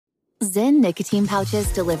Zyn nicotine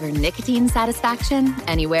pouches deliver nicotine satisfaction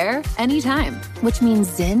anywhere, anytime, which means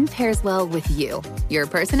Zyn pairs well with you, your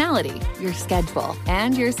personality, your schedule,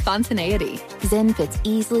 and your spontaneity. Zyn fits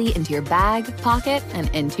easily into your bag, pocket, and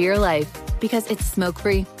into your life because it's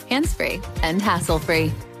smoke-free, hands-free, and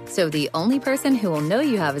hassle-free. So the only person who will know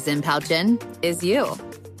you have a Zyn pouch in is you.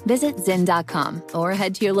 Visit Zyn.com or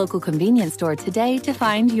head to your local convenience store today to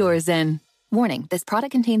find your Zyn. Warning, this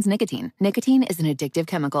product contains nicotine. Nicotine is an addictive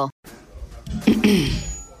chemical.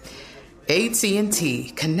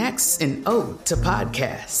 AT&T connects an ode to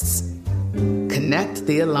podcasts. Connect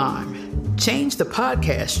the alarm. Change the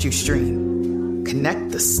podcast you stream.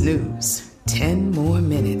 Connect the snooze. 10 more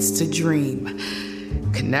minutes to dream.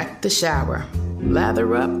 Connect the shower.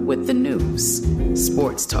 Lather up with the news.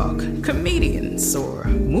 Sports talk, comedians, or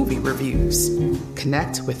movie reviews.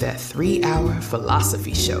 Connect with that 3-hour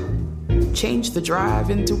philosophy show. Change the drive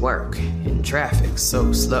into work in traffic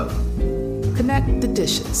so slow. Connect the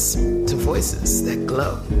dishes to voices that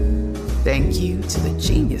glow. Thank you to the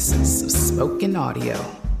geniuses of spoken audio.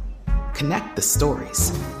 Connect the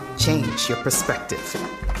stories. Change your perspective.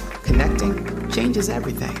 Connecting changes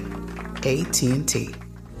everything. AT&T.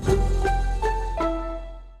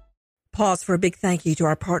 Pause for a big thank you to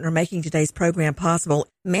our partner making today's program possible.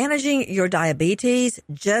 Managing your diabetes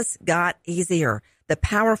just got easier. The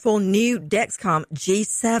powerful new Dexcom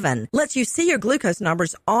G7 lets you see your glucose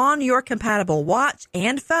numbers on your compatible watch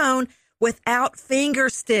and phone without finger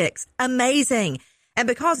sticks. Amazing. And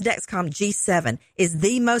because Dexcom G7 is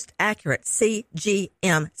the most accurate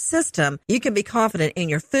CGM system, you can be confident in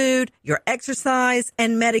your food, your exercise,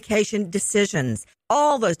 and medication decisions.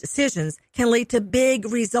 All those decisions can lead to big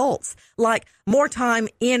results, like more time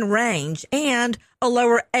in range and a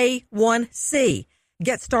lower A1C.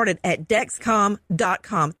 Get started at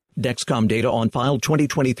Dexcom.com. Dexcom data on file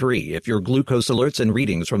 2023. If your glucose alerts and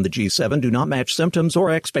readings from the G7 do not match symptoms or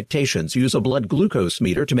expectations, use a blood glucose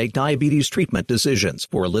meter to make diabetes treatment decisions.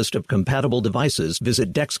 For a list of compatible devices,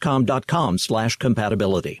 visit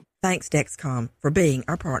Dexcom.com/compatibility. Thanks, Dexcom, for being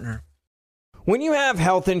our partner. When you have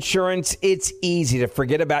health insurance, it's easy to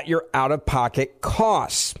forget about your out-of-pocket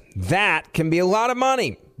costs. That can be a lot of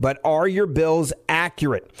money. But are your bills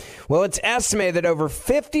accurate? Well, it's estimated that over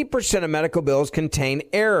 50% of medical bills contain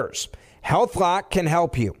errors. HealthLock can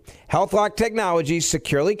help you. HealthLock technology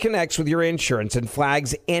securely connects with your insurance and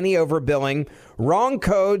flags any overbilling, wrong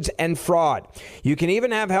codes, and fraud. You can even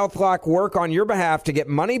have HealthLock work on your behalf to get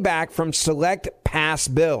money back from select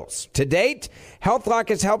past bills. To date, HealthLock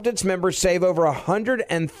has helped its members save over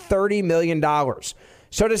 $130 million.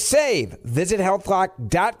 So to save, visit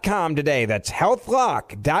healthlock.com today. That's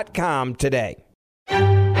healthlock.com today.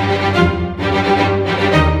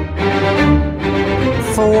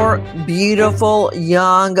 4 beautiful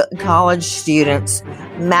young college students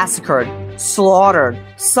massacred, slaughtered,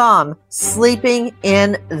 some sleeping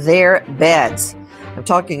in their beds. I'm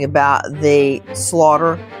talking about the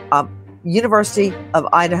slaughter of University of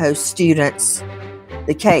Idaho students.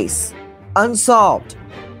 The case, unsolved.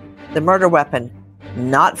 The murder weapon,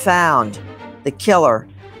 not found. The killer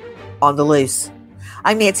on the loose.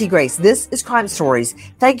 I'm Nancy Grace. This is Crime Stories.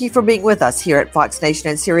 Thank you for being with us here at Fox Nation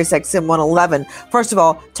and Sirius XM 111. First of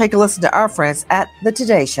all, take a listen to our friends at The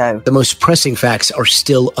Today Show. The most pressing facts are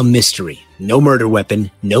still a mystery. No murder weapon,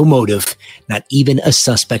 no motive, not even a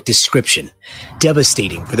suspect description.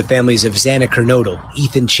 Devastating for the families of Xana Kernodle,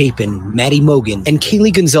 Ethan Chapin, Maddie Mogan, and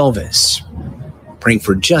Kaylee Gonzalez. Praying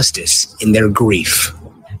for justice in their grief.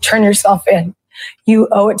 Turn yourself in. You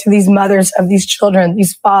owe it to these mothers of these children,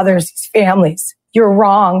 these fathers, these families. You're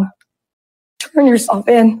wrong. Turn yourself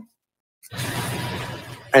in.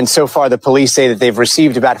 And so far, the police say that they've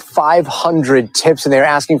received about 500 tips, and they're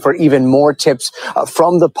asking for even more tips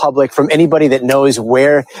from the public, from anybody that knows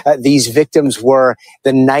where these victims were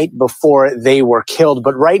the night before they were killed.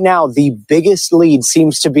 But right now, the biggest lead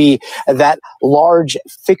seems to be that large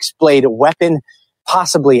fixed blade weapon,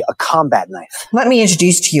 possibly a combat knife. Let me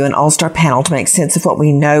introduce to you an all-star panel to make sense of what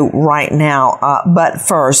we know right now. But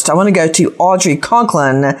first, I want to go to Audrey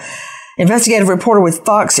Conklin, investigative reporter with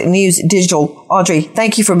Fox News Digital. Audrey,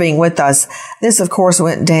 thank you for being with us. This, of course,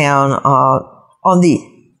 went down on the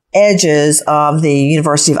edges of the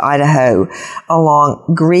University of Idaho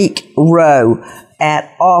along Greek Row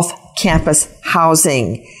at off-campus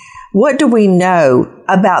housing. What do we know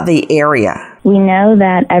about the area? We know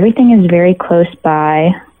that everything is very close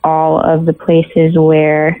by all of the places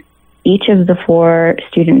where each of the 4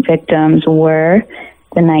 student victims were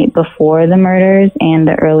the night before the murders and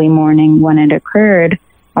the early morning when it occurred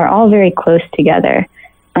are all very close together.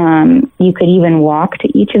 You could even walk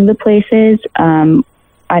to each of the places.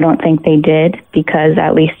 I don't think they did, because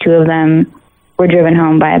at least 2 of them were driven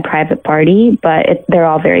home by a private party, but they're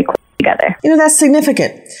all very close together. That's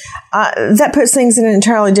significant. That puts things in an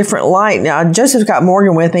entirely different light. Now, Joseph Scott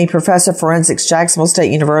Morgan with me, professor of forensics, Jacksonville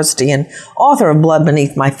State University, and author of Blood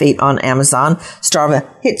Beneath My Feet on Amazon, star of a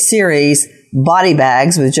hit series, Body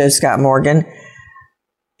Bags with Joe Scott Morgan.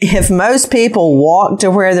 If most people walk to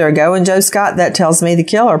where they're going, Joe Scott, that tells me the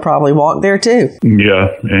killer probably walked there too.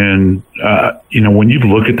 Yeah. And, when you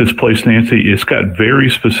look at this place, Nancy, it's got very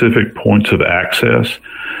specific points of access.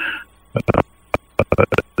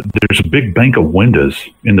 There's a big bank of windows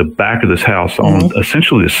in the back of this house on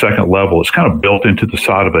essentially the second level. It's kind of built into the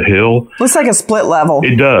side of a hill. Looks like a split level.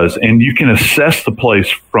 It does. And you can assess the place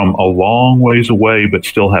from a long ways away, but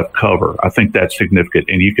still have cover. I think that's significant.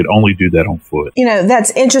 And you could only do that on foot.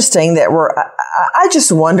 That's interesting that I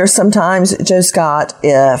just wonder sometimes, Joe Scott,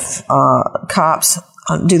 if cops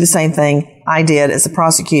do the same thing I did as a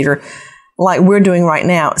prosecutor, like we're doing right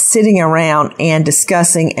now, sitting around and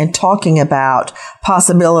discussing and talking about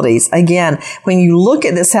possibilities. Again, when you look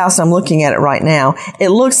at this house, I'm looking at it right now, it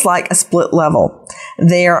looks like a split level.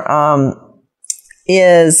 There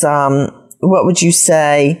is, what would you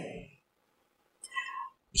say,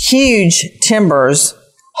 huge timbers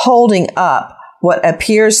holding up what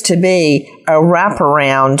appears to be a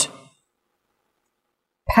wraparound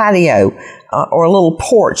patio or a little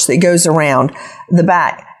porch that goes around the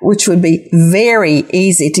back, which would be very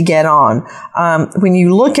easy to get on. When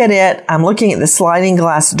you look at it, I'm looking at the sliding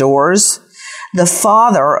glass doors. The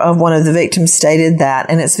father of one of the victims stated that,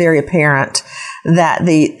 and it's very apparent, that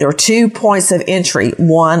there are 2 points of entry.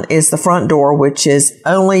 One is the front door, which is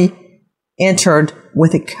only entered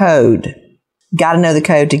with a code. Got to know the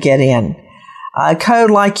code to get in. A code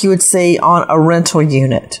like you would see on a rental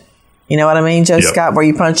unit. You know what I mean, Joe Scott, where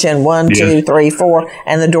you punch in 1, 2, 3, 4,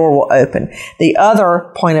 and the door will open. The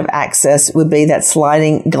other point of access would be that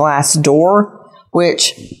sliding glass door,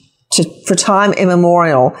 which for time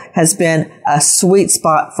immemorial has been a sweet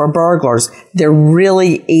spot for burglars. They're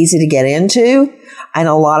really easy to get into, and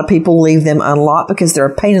a lot of people leave them unlocked because they're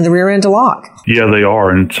a pain in the rear end to lock. Yeah, they are.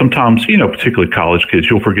 And sometimes, particularly college kids,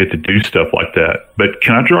 you'll forget to do stuff like that. But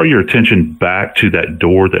can I draw your attention back to that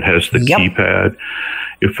door that has the keypad?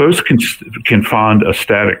 If folks can find a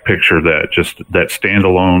static picture of that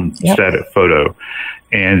standalone static photo,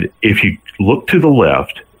 and if you look to the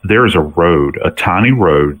left, there is a road, a tiny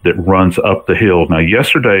road that runs up the hill. Now,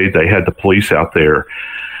 yesterday they had the police out there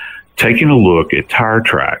taking a look at tire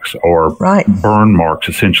tracks or burn marks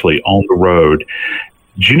essentially on the road.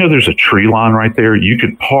 Do you know there's a tree line right there? You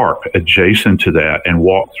could park adjacent to that and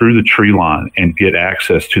walk through the tree line and get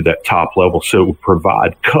access to that top level. So it would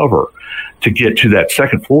provide cover to get to that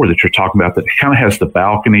second floor that you're talking about, that kind of has the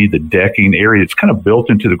balcony, the decking area. It's kind of built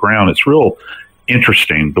into the ground. It's real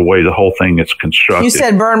interesting the way the whole thing is constructed. You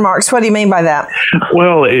said burn marks. What do you mean by that?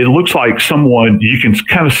 Well, it looks like you can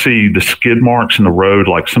kind of see the skid marks in the road,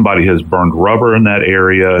 like somebody has burned rubber in that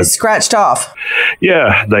area. It's scratched off.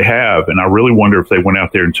 Yeah, they have. And I really wonder if they went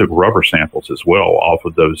out there and took rubber samples as well off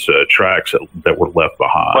of those tracks that were left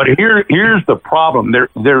behind. But here's the problem.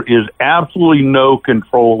 There is absolutely no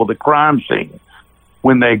control of the crime scene.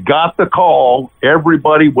 When they got the call,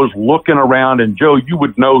 everybody was looking around, and Joe, you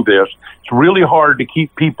would know this. It's really hard to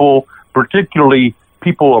keep people, particularly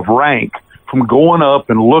people of rank, from going up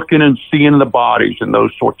and looking and seeing the bodies and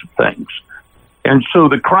those sorts of things. And so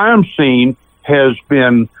the crime scene has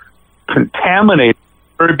been contaminated at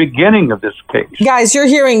the very beginning of this case. Guys, you're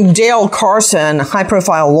hearing Dale Carson,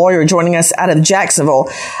 high-profile lawyer, joining us out of Jacksonville.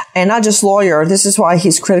 And not just lawyer, this is why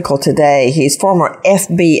he's critical today. He's former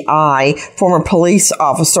FBI, former police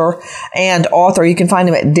officer, and author. You can find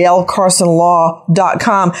him at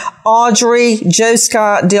DaleCarsonLaw.com. Audrey, Joe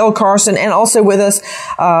Scott, Dale Carson, and also with us,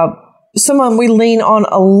 someone we lean on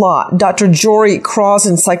a lot, Dr. Jory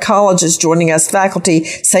Crossan, psychologist, joining us, faculty,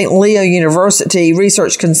 St. Leo University,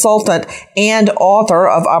 research consultant, and author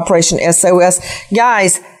of Operation SOS.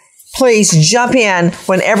 Guys, please jump in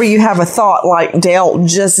whenever you have a thought like Dale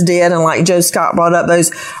just did and like Joe Scott brought up,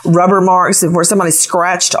 those rubber marks where somebody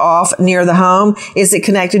scratched off near the home. Is it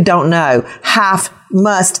connected? Don't know.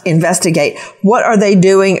 Must investigate. What are they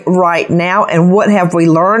doing right now, and what have we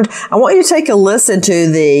learned? I want you to take a listen to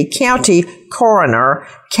the county coroner,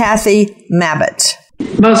 Kathy Mabbutt.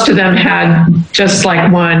 Most of them had just like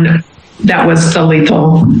one that was the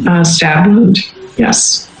lethal stab wound.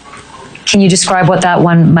 Yes. Can you describe what that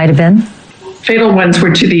one might have been? Fatal ones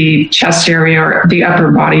were to the chest area or the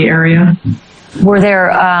upper body area. Were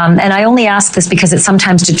there, and I only ask this because it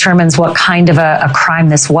sometimes determines what kind of a crime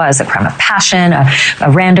this was, a crime of passion, a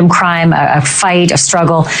random crime, a fight, a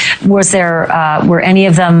struggle. Was there, were any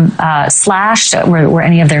of them slashed? Were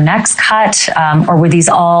any of their necks cut? Or were these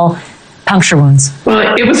all puncture wounds?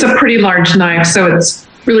 Well, it was a pretty large knife, so it's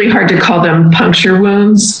really hard to call them puncture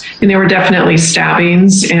wounds. And they were definitely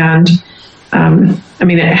stabbings. And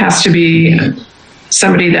it has to be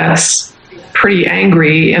somebody that's pretty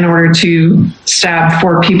angry in order to stab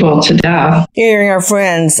 4 people to death. Hearing our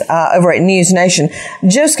friends over at News Nation,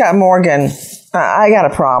 Joe Scott Morgan, I got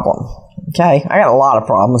a problem. Okay, I got a lot of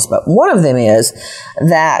problems, but one of them is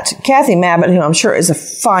that Kathy Mabbutt, who I'm sure is a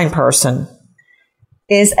fine person,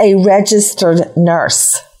 is a registered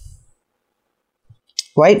nurse.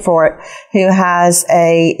 Wait for it. Who has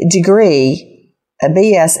a degree, a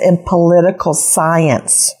BS in political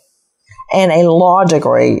science, and a law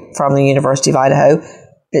degree from the University of Idaho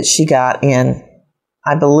that she got in,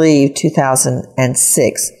 I believe,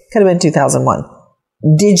 2006. Could have been 2001.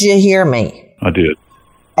 Did you hear me? I did.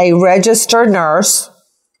 A registered nurse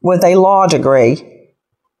with a law degree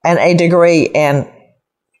and a degree in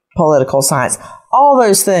political science. All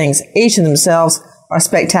those things, each of themselves, are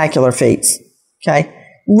spectacular feats. Okay?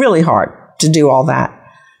 Really hard to do all that.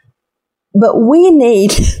 But we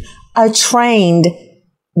need a trained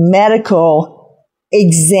medical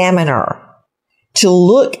examiner to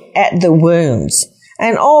look at the wounds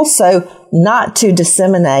and also not to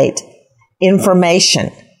disseminate information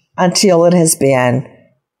until it has been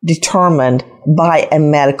determined by a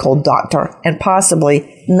medical doctor, and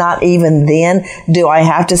possibly not even then do I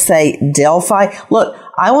have to say Delphi. Look,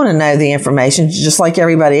 I want to know the information just like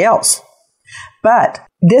everybody else, but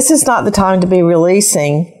this is not the time to be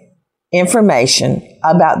releasing information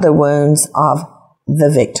about the wounds of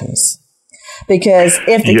the victims. Because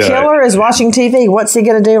if the killer is watching TV, what's he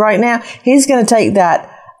going to do right now? He's going to take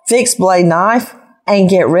that fixed blade knife and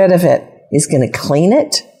get rid of it. He's going to clean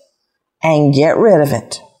it and get rid of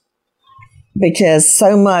it. Because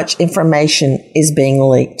so much information is being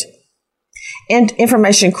leaked. And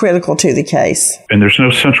information critical to the case. And there's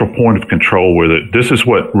no central point of control with it. This is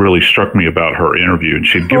what really struck me about her interview, and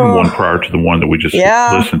she'd given one prior to the one that we just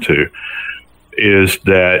listened to, is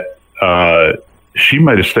that she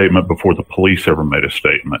made a statement before the police ever made a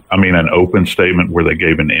statement. I mean, an open statement where they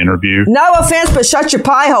gave an interview. No offense, but shut your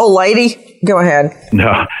pie hole, lady. Go ahead.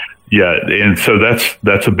 No. Yeah, and so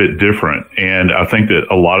that's a bit different. And I think that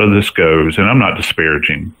a lot of this goes, and I'm not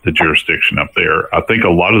disparaging the jurisdiction up there. I think a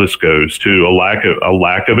lot of this goes to a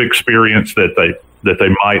lack of experience that they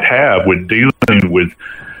might have with dealing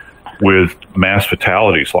with mass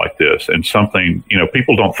fatalities like this. And something,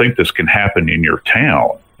 people don't think this can happen in your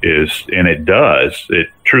town, and it does. It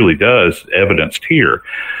truly does, evidenced here.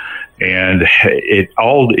 And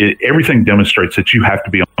everything demonstrates that you have to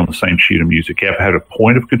be on the same sheet of music. You have to have a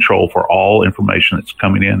point of control for all information that's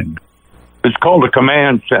coming in. It's called a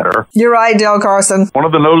command center. You're right, Dale Carson. One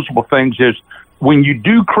of the noticeable things is when you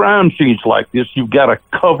do crime scenes like this, you've got to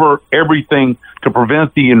cover everything to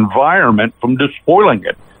prevent the environment from despoiling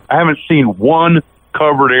it. I haven't seen one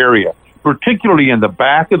covered area, particularly in the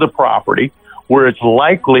back of the property, where it's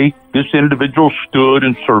likely this individual stood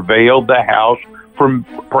and surveilled the house for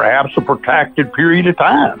perhaps a protracted period of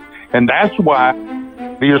time. And that's why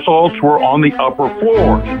the assaults were on the upper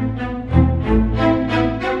floors.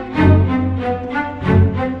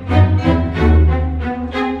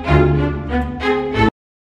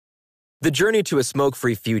 The journey to a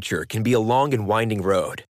smoke-free future can be a long and winding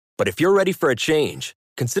road. But if you're ready for a change,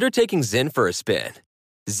 consider taking Zyn for a spin.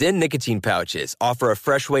 Zyn nicotine pouches offer a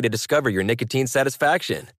fresh way to discover your nicotine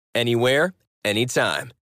satisfaction. Anywhere,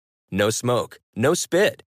 anytime. No smoke, no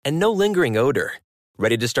spit, and no lingering odor.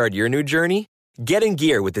 Ready to start your new journey? Get in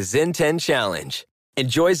gear with the Zyn 10 Challenge.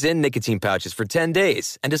 Enjoy Zyn nicotine pouches for 10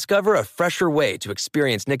 days and discover a fresher way to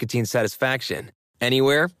experience nicotine satisfaction.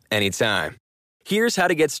 Anywhere, anytime. Here's how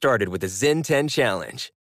to get started with the Zyn 10 Challenge.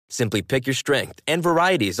 Simply pick your strength and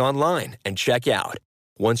varieties online and check out.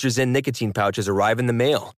 Once your Zyn nicotine pouches arrive in the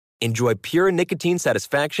mail, enjoy pure nicotine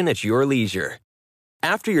satisfaction at your leisure.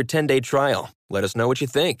 After your 10-day trial, let us know what you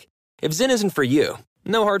think. If Zyn isn't for you,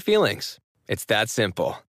 no hard feelings. It's that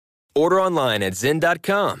simple. Order online at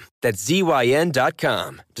Zyn.com, that's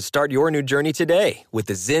ZYN.com, to start your new journey today with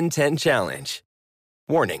the Zyn 10 Challenge.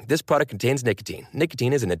 Warning, this product contains nicotine.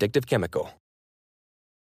 Nicotine is an addictive chemical.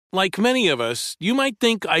 Like many of us, you might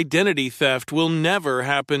think identity theft will never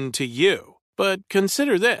happen to you. But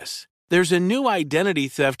consider this. There's a new identity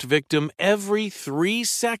theft victim every 3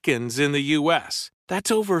 seconds in the U.S.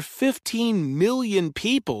 That's over 15 million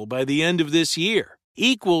people by the end of this year.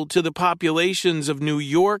 equal to the populations of New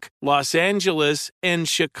York, Los Angeles, and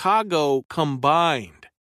Chicago combined.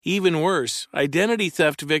 Even worse, identity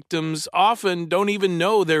theft victims often don't even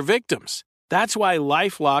know they're victims. That's why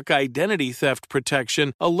LifeLock Identity Theft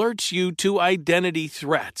Protection alerts you to identity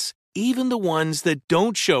threats, even the ones that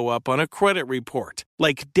don't show up on a credit report,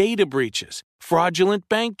 like data breaches, fraudulent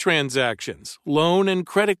bank transactions, loan and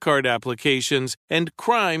credit card applications, and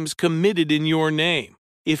crimes committed in your name.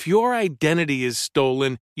 If your identity is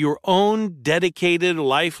stolen, your own dedicated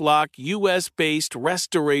LifeLock U.S.-based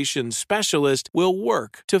restoration specialist will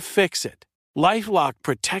work to fix it. LifeLock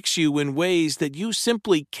protects you in ways that you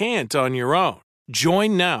simply can't on your own.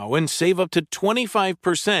 Join now and save up to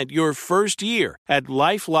 25% your first year at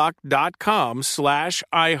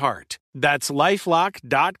LifeLock.com/iHeart. That's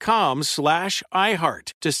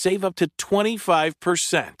LifeLock.com/iHeart to save up to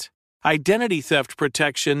 25%. Identity theft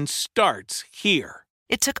protection starts here.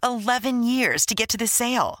 It took 11 years to get to this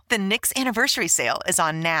sale. The Knix Anniversary Sale is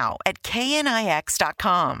on now at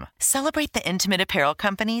KNIX.com. Celebrate the intimate apparel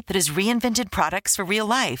company that has reinvented products for real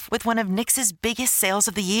life with one of Knix's biggest sales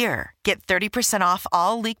of the year. Get 30% off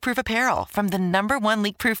all leak-proof apparel from the #1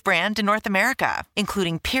 leak-proof brand in North America,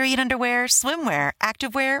 including period underwear, swimwear,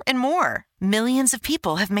 activewear, and more. Millions of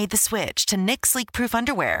people have made the switch to Knix leak-proof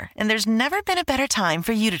underwear, and there's never been a better time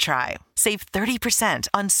for you to try. Save 30%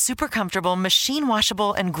 on super comfortable,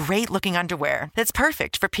 machine-washable, and great-looking underwear that's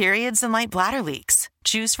perfect for periods and light bladder leaks.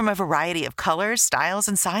 Choose from a variety of colors, styles,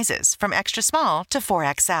 and sizes, from extra small to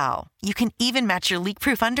 4XL. You can even match your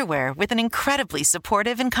leak-proof underwear with an incredibly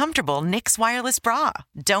supportive and comfortable Knix wireless bra.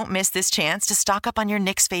 Don't miss this chance to stock up on your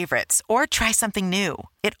Knix favorites or try something new.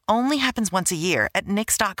 It only happens once a year at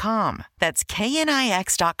Knix.com. That's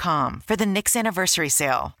KNIX.com for the Knix Anniversary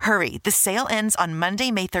Sale. Hurry, the sale ends on Monday,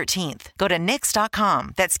 May 13th. Go to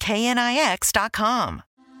Knix.com. That's KNIX.com.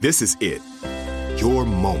 This is it. Your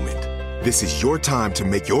moment. This is your time to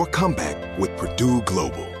make your comeback with Purdue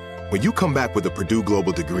Global. When you come back with a Purdue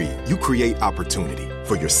Global degree, you create opportunity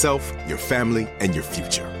for yourself, your family, and your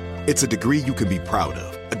future. It's a degree you can be proud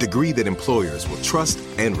of, a degree that employers will trust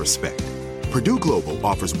and respect. Purdue Global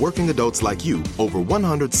offers working adults like you over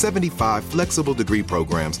 175 flexible degree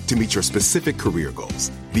programs to meet your specific career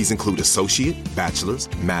goals. These include associate, bachelor's,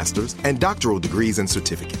 master's, and doctoral degrees and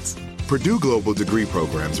certificates. Purdue Global degree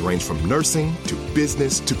programs range from nursing to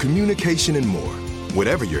business to communication and more.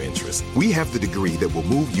 Whatever your interest, we have the degree that will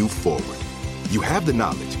move you forward. You have the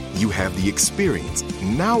knowledge, you have the experience.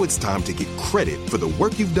 Now it's time to get credit for the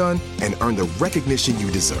work you've done and earn the recognition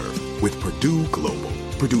you deserve with Purdue Global,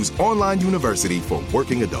 Purdue's online university for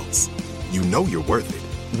working adults. You know you're worth it.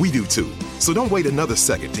 We do too. So don't wait another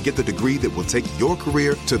second to get the degree that will take your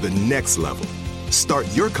career to the next level. Start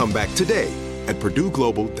your comeback today at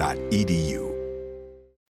purdueglobal.edu.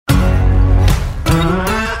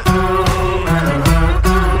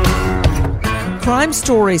 Crime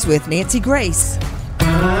Stories with Nancy Grace.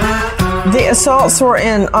 The assaults were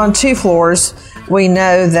on 2 floors. We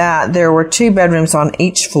know that there were 2 bedrooms on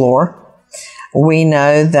each floor. We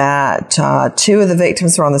know that 2 of the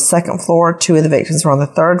victims were on the 2nd floor, 2 of the victims were on the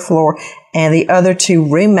 3rd floor, and the other 2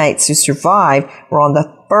 roommates who survived were on the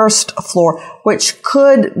 1st floor, which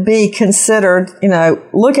could be considered,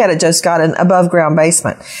 look at it, Joe Scott, an above-ground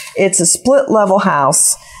basement. It's a split-level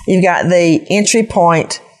house. You've got the entry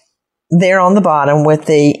point there on the bottom with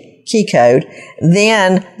the key code.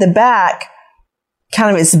 Then the back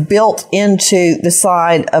kind of is built into the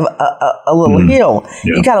side of a little hill.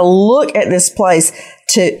 Yeah. You got to look at this place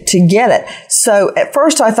to get it. So at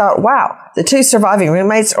first I thought, wow, the 2 surviving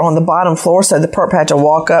roommates are on the bottom floor, so the perp had to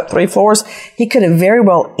walk up 3 floors. He could have very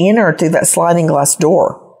well entered through that sliding glass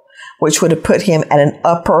door, which would have put him at an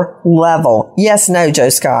upper level. Yes, no, Joe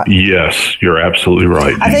Scott? Yes, you're absolutely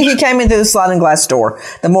right. I think he came in through the sliding glass door.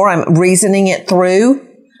 The more I'm reasoning it through,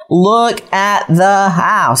 look at the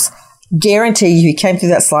house. Guarantee you he came through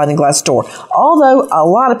that sliding glass door. Although a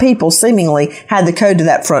lot of people seemingly had the code to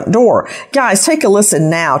that front door. Guys, take a listen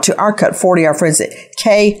now to our Cut 40, our friends at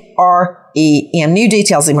KREM. New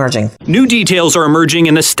details emerging. New details are emerging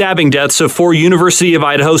in the stabbing deaths of 4 University of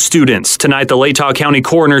Idaho students. Tonight, the Latah County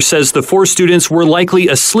coroner says the 4 students were likely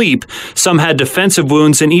asleep. Some had defensive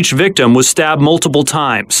wounds, and each victim was stabbed multiple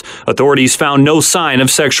times. Authorities found no sign of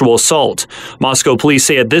sexual assault. Moscow police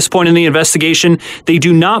say at this point in the investigation, they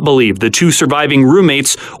do not believe the 2 surviving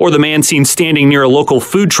roommates or the man seen standing near a local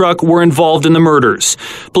food truck were involved in the murders.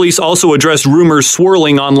 Police also addressed rumors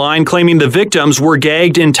swirling online claiming the victims were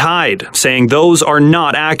gagged and tied, saying those are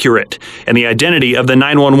not accurate, and the identity of the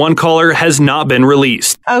 911 caller has not been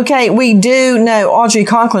released. Okay, we do know Audrey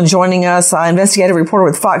Conklin joining us, investigative reporter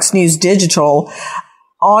with Fox News Digital.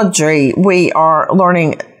 Audrey, we are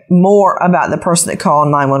learning more about the person that called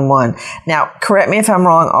 911. Now, correct me if I'm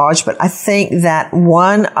wrong, Audrey, but I think that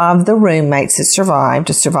one of the roommates that survived,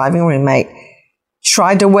 a surviving roommate,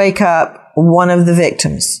 tried to wake up one of the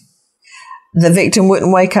victims. The victim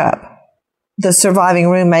wouldn't wake up. The surviving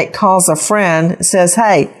roommate calls a friend and says,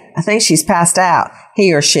 hey, I think she's passed out.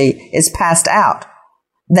 He or she is passed out.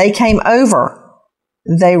 They came over.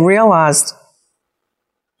 They realized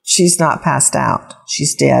she's not passed out.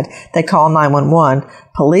 She's dead. They call 911.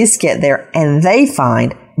 Police get there and they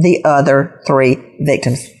find the other 3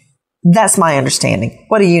 victims. That's my understanding.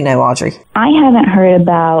 What do you know, Audrey? I haven't heard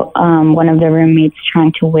about one of the roommates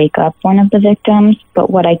trying to wake up one of the victims, but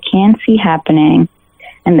what I can see happening,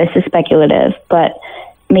 and this is speculative, but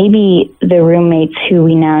maybe the roommates who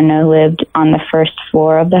we now know lived on the first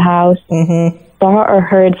floor of the house saw or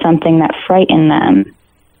heard something that frightened them,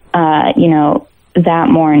 that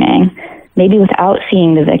morning, maybe without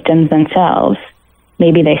seeing the victims themselves.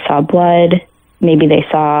 Maybe they saw blood, maybe they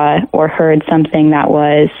saw or heard something that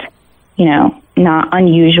was, not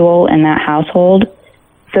unusual in that household.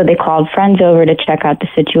 So they called friends over to check out the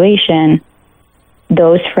situation.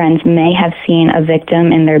 Those friends may have seen a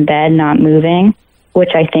victim in their bed not moving,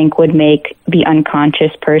 which I think would make the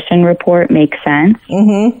unconscious person report make sense.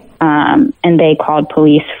 And they called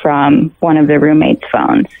police from one of the roommates'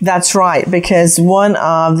 phones. That's right, because one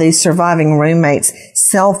of the surviving roommates'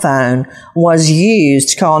 cell phone was used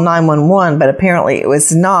to call 911, but apparently it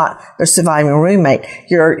was not their surviving roommate.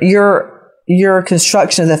 Your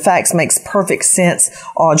construction of the facts makes perfect sense,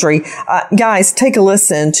 Audrey. Guys, take a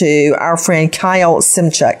listen to our friend Kyle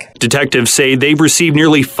Simchuk. Detectives say they've received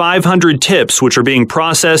nearly 500 tips, which are being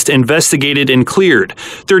processed, investigated, and cleared.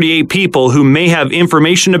 38 people who may have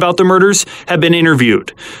information about the murders have been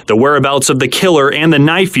interviewed. The whereabouts of the killer and the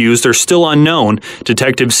knife used are still unknown.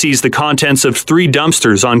 Detectives seized the contents of 3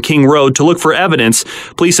 dumpsters on King Road to look for evidence.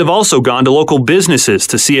 Police have also gone to local businesses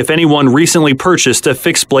to see if anyone recently purchased a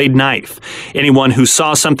fixed-blade knife. Anyone who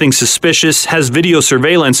saw something suspicious, has video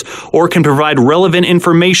surveillance, or can provide relevant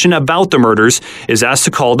information about the murders is asked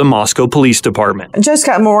to call the Moscow Police Department. Joe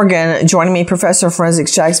Scott Morgan joining me, professor of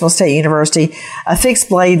forensics, Jacksonville State University. A fixed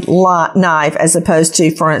blade knife, as opposed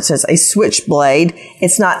to, for instance, a switchblade.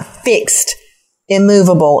 It's not fixed,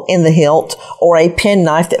 immovable in the hilt, or a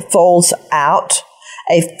penknife that folds out.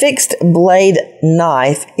 A fixed blade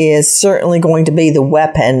knife is certainly going to be the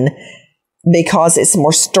weapon because it's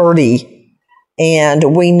more sturdy.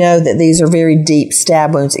 And we know that these are very deep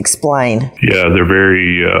stab wounds. Explain. Yeah, they're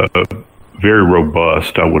very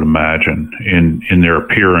robust, I would imagine, in their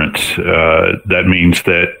appearance. That means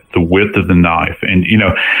that the width of the knife, and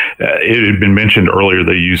it had been mentioned earlier,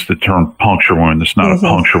 they used the term puncture wound. It's not a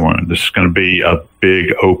puncture wound. This is going to be a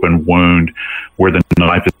big open wound where the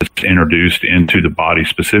knife is introduced into the body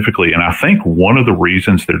specifically. And I think one of the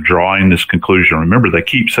reasons they're drawing this conclusion, remember, they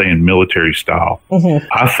keep saying military style.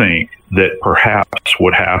 I think that perhaps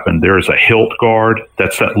what happened, there is a hilt guard.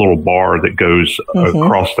 That's that little bar that goes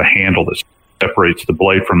across the handle that separates the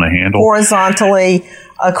blade from the handle. Horizontally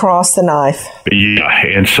across the knife. Yeah,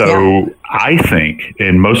 and so I think,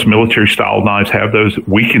 and most military style knives have those,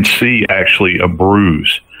 we can see actually a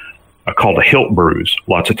bruise, called a hilt bruise,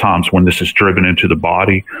 lots of times when this is driven into the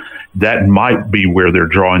body. That might be where they're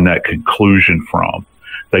drawing that conclusion from.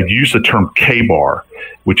 They've used the term K-bar,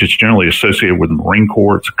 which is generally associated with the Marine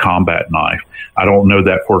Corps. It's a combat knife. I don't know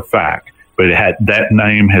that for a fact, but that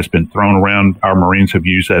name has been thrown around. Our Marines have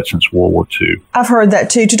used that since World War II. I've heard that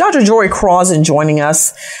too. To Dr. Jory Crossan joining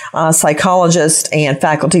us, psychologist and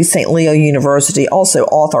faculty, St. Leo University, also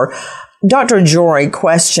author. Dr. Jory,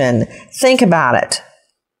 question. Think about it.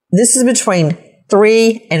 This is between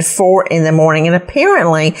 3 and 4 in the morning. And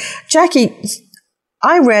apparently, Jackie,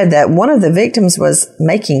 I read that one of the victims was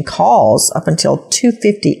making calls up until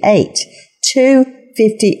 2:58.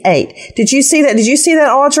 2:58. Did you see that? Did you see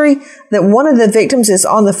that, Audrey? That one of the victims is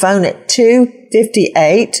on the phone at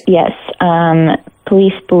 2:58? Yes.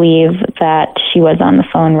 Police believe that she was on the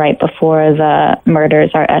phone right before the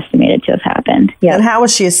murders are estimated to have happened. Yes. And how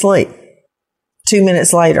was she asleep? 2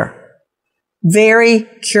 minutes later. Very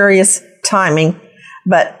curious timing,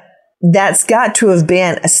 but that's got to have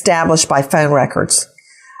been established by phone records,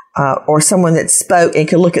 or someone that spoke and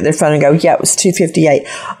could look at their phone and go, yeah, it was 2:58.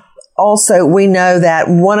 Also, we know that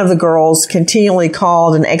one of the girls continually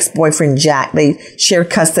called an ex-boyfriend Jack. They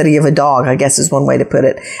shared custody of a dog, I guess is one way to put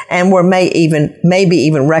it, and were maybe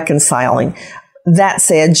even reconciling. That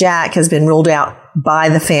said, Jack has been ruled out by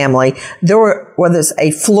the family. There was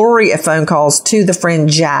a flurry of phone calls to the friend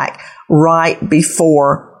Jack right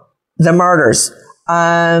before the murders.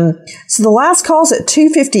 So the last call's at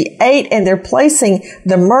 2:58, and they're placing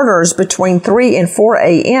the murders between 3 and 4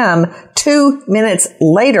 a.m., 2 minutes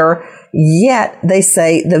later, yet they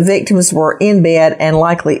say the victims were in bed and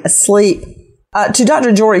likely asleep. To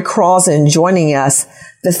Dr. Jory Crossan joining us,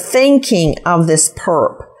 the thinking of this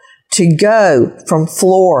perp to go from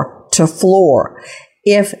floor to floor.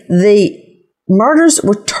 If the murders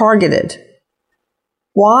were targeted,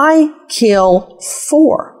 why kill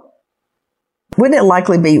 4? Wouldn't it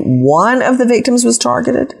likely be one of the victims was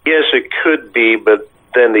targeted? Yes, it could be, but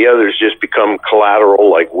then the others just become collateral,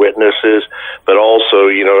 like witnesses. But also,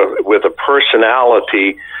 with a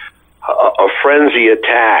personality, a frenzy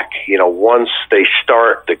attack, once they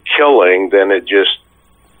start the killing, then it just,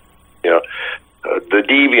 the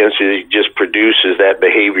deviance just produces that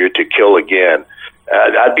behavior to kill again.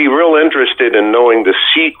 I'd be real interested in knowing the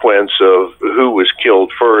sequence of who was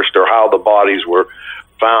killed first or how the bodies were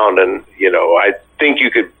found. And, I think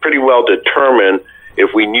you could pretty well determine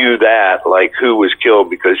if we knew that, like who was killed,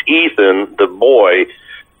 because Ethan, the boy,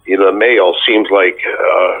 the male, seems like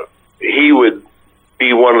he would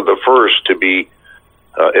be one of the first to be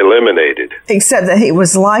eliminated. Except that he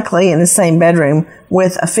was likely in the same bedroom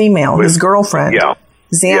with a female, his girlfriend,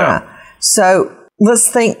 Xana. So let's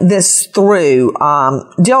think this through.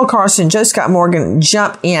 Dale Carson, Joe Scott Morgan,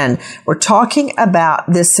 jump in. We're talking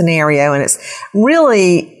about this scenario, and it's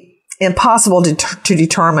really impossible to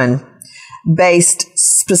determine, based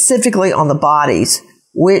specifically on the bodies,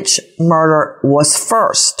 which murder was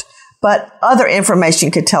first. But other information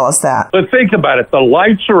could tell us that. But think about it. The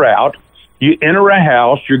lights are out. You enter a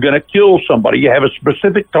house. You're going to kill somebody. You have a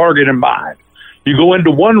specific target in mind. You go into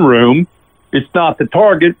one room. It's not the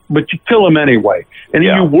target, but you kill them anyway. And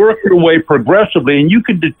then you work your way progressively, and you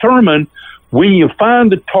can determine when you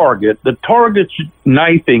find the target's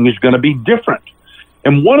knifing is going to be different.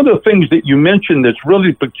 And one of the things that you mentioned that's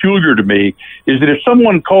really peculiar to me is that if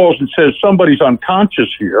someone calls and says somebody's unconscious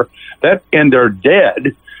here, and they're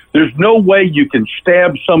dead, there's no way you can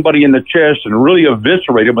stab somebody in the chest and really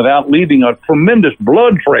eviscerate them without leaving a tremendous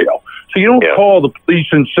blood trail. So you don't call the police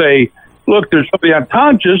and say, look, there's somebody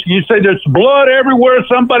unconscious. You say there's blood everywhere.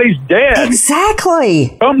 Somebody's dead.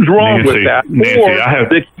 Exactly. Something's wrong with that.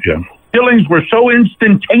 The killings were so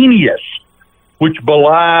instantaneous, which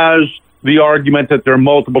belies the argument that there are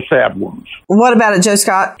multiple stab wounds. What about it, Joe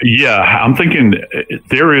Scott? Yeah, I'm thinking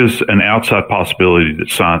there is an outside possibility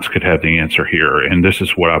that science could have the answer here, and this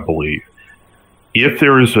is what I believe. If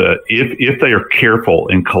they are careful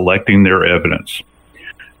in collecting their evidence,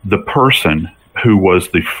 the person who was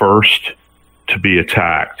the first to be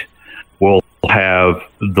attacked will have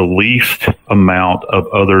the least amount of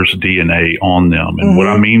others' DNA on them. And what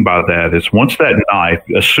I mean by that is once that knife,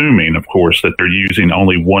 assuming, of course, that they're using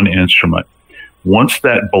only one instrument, once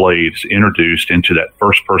that blade is introduced into that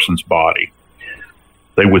first person's body,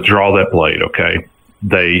 they withdraw that blade, okay?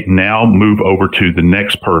 They now move over to the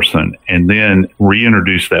next person and then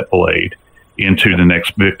reintroduce that blade into the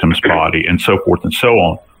next victim's body and so forth and so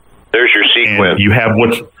on. There's your sequence. And you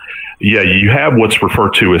have what's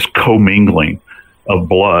referred to as commingling of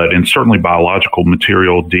blood and certainly biological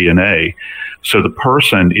material, DNA. So the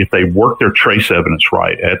person, if they work their trace evidence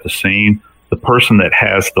right at the scene, the person that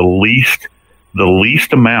has the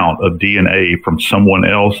least amount of DNA from someone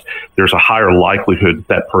else, there's a higher likelihood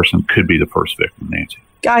that person could be the first victim, Nancy.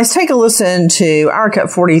 Guys, take a listen to Our Cup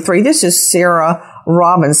 43. This is Sarah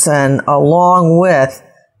Robinson along with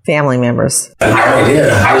family members. I have no idea.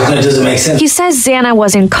 It doesn't make sense. He says Xana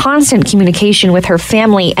was in constant communication with her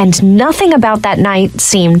family, and nothing about that night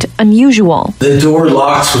seemed unusual. The door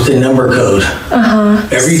locks with the number code.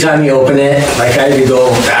 Every time you open it, like I had to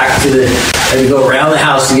go around the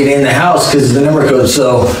house to get in the house because of the number code.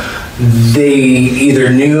 So they either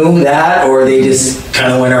knew that or they just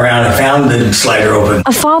kind of went around and found the slider open.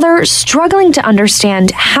 A father struggling to understand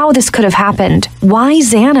how this could have happened. Why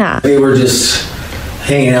Xana? They were just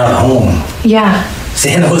hanging out at home. Yeah.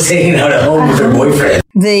 Xana was hanging out at home with her boyfriend.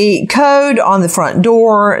 The code on the front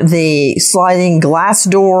door, the sliding glass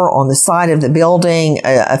door on the side of the building,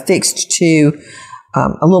 affixed to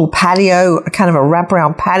a little patio, a kind of a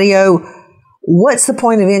wraparound patio. What's the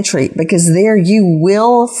point of entry? Because there you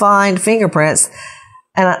will find fingerprints.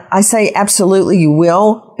 And I say absolutely you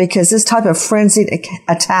will, because this type of frenzied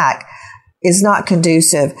attack is not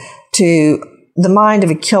conducive to the mind of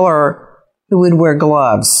a killer who would wear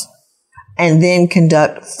gloves and then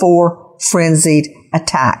conduct 4 frenzied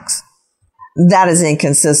attacks. That is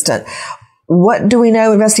inconsistent. What do we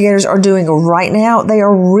know investigators are doing right now? They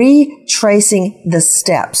are retracing the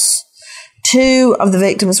steps. 2 of the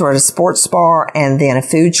victims were at a sports bar and then a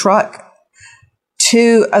food truck.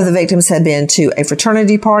 2 of the victims had been to a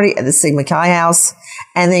fraternity party at the Sigma Chi house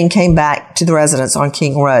and then came back to the residence on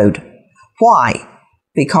King Road. Why?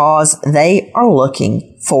 Because they are looking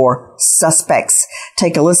for suspects.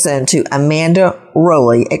 Take a listen to Amanda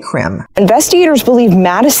Rowley at Crim. Investigators believe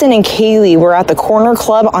Madison and Kaylee were at the Corner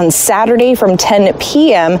Club on Saturday from 10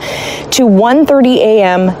 p.m. to 1:30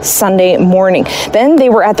 a.m. Sunday morning. Then they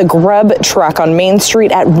were at the Grub Truck on Main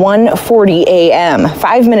Street at 1:40 a.m.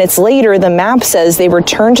 5 minutes later, the map says they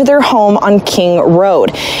returned to their home on King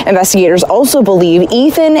Road. Investigators also believe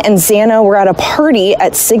Ethan and Xana were at a party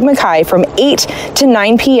at Sigma Chi from 8 to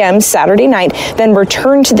 9 p.m. Saturday night, then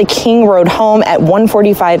returned to the King Road home at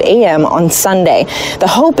 1:45 a.m. on Sunday. The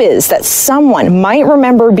hope is that someone might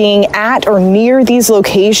remember being at or near these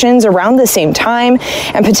locations around the same time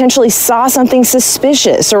and potentially saw something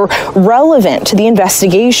suspicious or relevant to the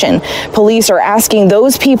investigation. Police are asking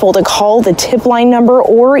those people to call the tip line number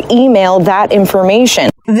or email that information.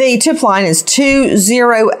 The tip line is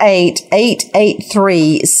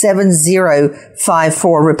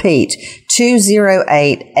 208-883-7054. Repeat,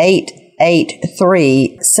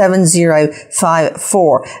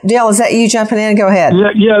 208-883-7054. Dale, is that you jumping in? Go ahead.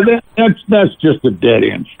 Yeah, that's just a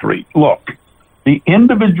dead-end street. Look, the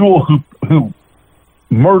individual who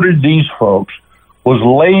murdered these folks was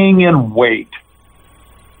laying in wait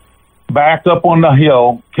back up on the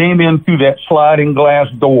hill, came in through that sliding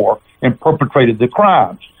glass door, and perpetrated the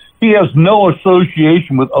crimes. He has no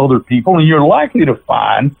association with other people, and you're likely to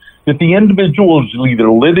find that the individual is either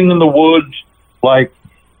living in the woods, like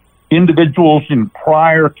individuals in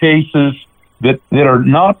prior cases that are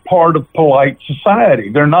not part of polite society.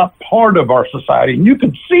 They're not part of our society, and you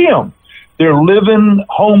can see them. They're living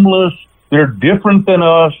homeless, they're different than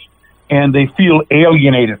us, and they feel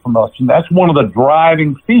alienated from us, and that's one of the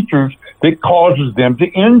driving features that causes them to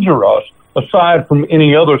injure us, aside from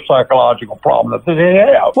any other psychological problem that they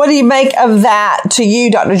have. What do you make of that to you,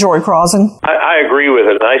 Dr. Jory Crossan? I agree with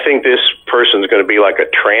it. I think this person's going to be like a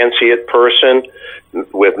transient person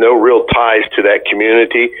with no real ties to that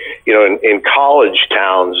community. You know, in college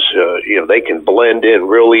towns, they can blend in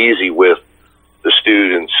real easy with the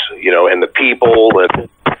students, and the people, and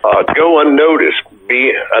go unnoticed,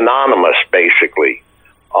 be anonymous, basically.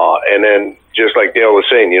 And then, just like Dale was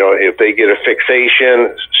saying, if they get a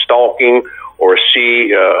fixation, stalking, or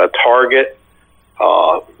see a target,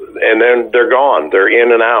 and then they're gone. They're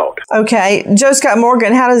in and out. Okay. Joe Scott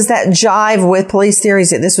Morgan, how does that jive with police theories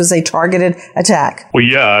that this was a targeted attack? Well,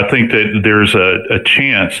 yeah, I think that there's a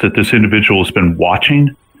chance that this individual has been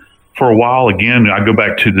watching for a while. Again, I go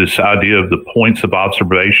back to this idea of the points of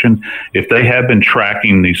observation. If they have been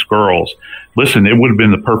tracking these girls, listen, it would have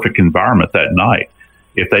been the perfect environment that night.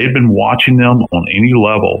 If they had been watching them on any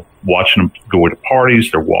level, watching them go to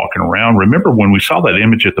parties, they're walking around. Remember when we saw that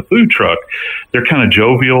image at the food truck, they're kind of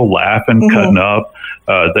jovial, laughing, cutting up.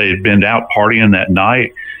 They had been out partying that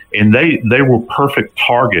night, and they were perfect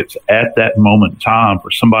targets at that moment in time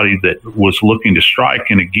for somebody that was looking to strike.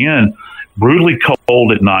 And again, brutally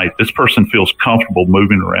cold at night, this person feels comfortable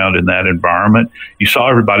moving around in that environment. You saw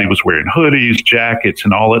everybody was wearing hoodies, jackets,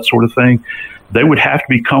 and all that sort of thing. They would have to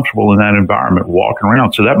be comfortable in that environment walking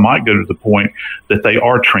around. So that might go to the point that they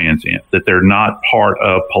are transient, that they're not part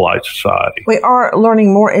of polite society. We are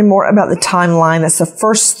learning more and more about the timeline. That's the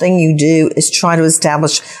first thing you do, is try to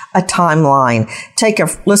establish a timeline. Take a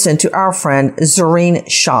listen to our friend Zareen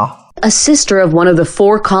Shah. A sister of one of the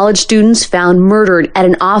 4 college students found murdered at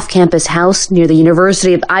an off-campus house near the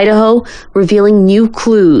University of Idaho, revealing new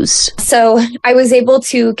clues. So I was able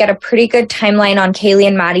to get a pretty good timeline on Kaylee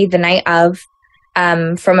and Maddie the night of,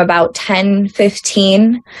 from about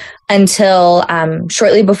 10:15 until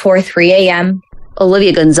shortly before 3 a.m.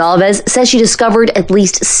 Olivia Gonzalez says she discovered at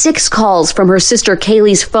least 6 calls from her sister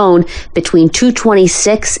Kaylee's phone between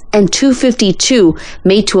 2:26 and 2:52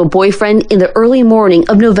 made to a boyfriend in the early morning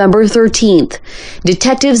of November 13th.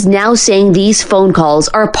 Detectives now saying these phone calls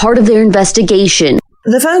are a part of their investigation.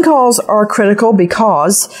 The phone calls are critical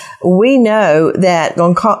because we know that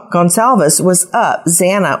Gonzalez was up,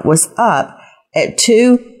 Xana was up at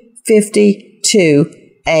 2:52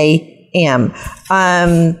 a.m.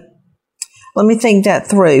 Let me think that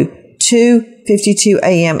through. 2:52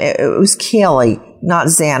 a.m. It was Kelly, not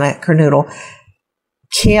Xana Kernodle.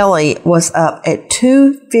 Kelly was up at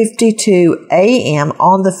 2:52 a.m.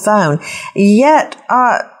 on the phone. Yet,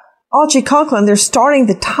 Audrey Conklin, they're starting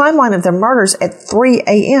the timeline of their murders at 3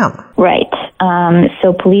 a.m. Right.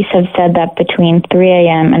 So police have said that between 3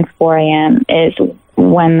 a.m. and 4 a.m. is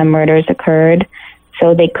when the murders occurred.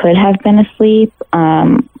 So they could have been asleep,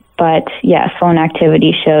 But yes, phone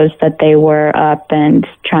activity shows that they were up and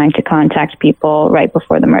trying to contact people right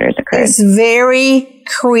before the murders occurred. It's very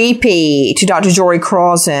creepy to Dr. Jory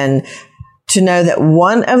Crossan to know that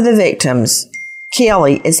one of the victims,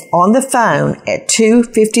 Kelly, is on the phone at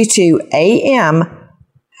 2:52 a.m.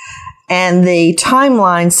 and the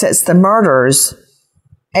timeline sets the murders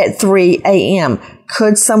at 3 a.m.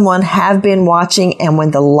 Could someone have been watching, and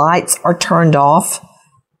when the lights are turned off,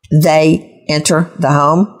 they enter the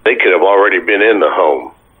home? They could have already been in the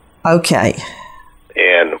home. Okay.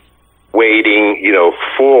 And waiting,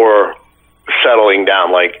 for settling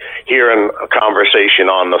down, like hearing a conversation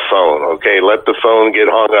on the phone. Okay, let the phone get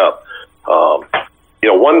hung up.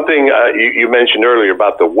 One thing you mentioned earlier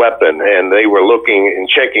about the weapon, and they were looking and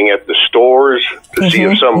checking at the stores to see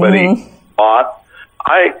if somebody bought.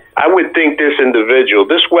 I would think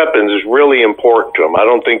this weapon is really important to them. I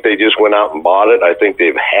don't think they just went out and bought it. I think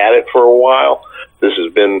they've had it for a while. This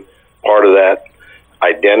has been part of that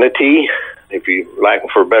identity, if you lack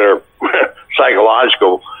for a better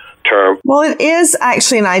psychological term. Well, it is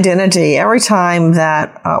actually an identity. Every time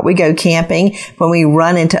that we go camping, when we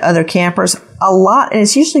run into other campers, a lot, and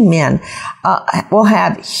it's usually men, will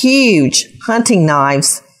have huge hunting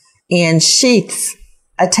knives and sheaths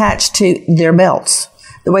attached to their belts.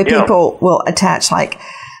 The way people will attach like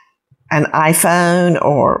an iPhone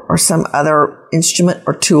or some other instrument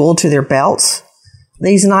or tool to their belts,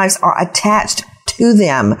 these knives are attached to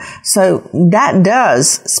them. So that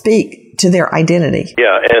does speak to their identity.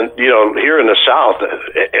 Yeah, and here in the South,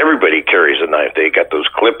 everybody carries a knife. They got those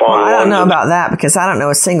clip-on ones. I don't know about that, because I don't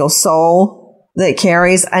know a single soul that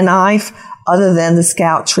carries a knife other than the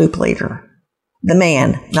scout troop leader. The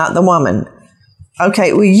man, not the woman.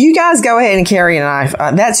 Okay, well, you guys go ahead and carry a knife.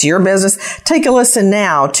 That's your business. Take a listen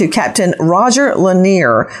now to Captain Roger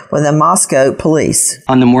Lanier with the Moscow Police.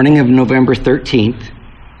 On the morning of November 13th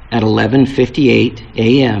at 11:58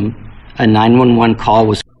 a.m., a 911 call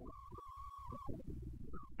was.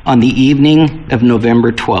 On the evening of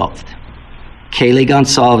November 12th, Kaylee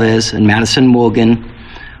Gonsalves and Madison Mulligan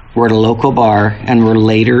were at a local bar and were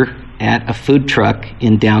later at a food truck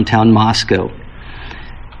in downtown Moscow.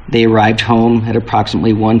 They arrived home at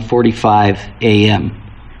approximately 1:45 a.m.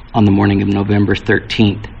 on the morning of November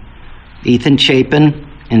 13th. Ethan Chapin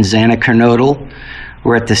and Xana Kernodle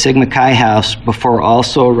were at the Sigma Chi house before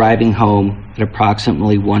also arriving home at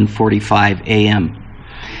approximately 1:45 a.m.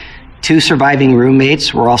 Two surviving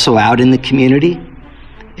roommates were also out in the community,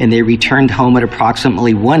 and they returned home at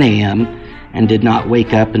approximately 1 a.m. and did not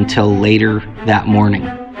wake up until later that morning.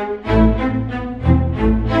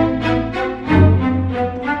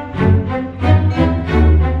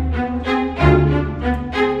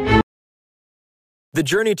 The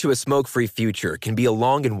journey to a smoke-free future can be a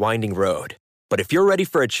long and winding road. But if you're ready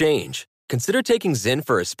for a change, consider taking Zyn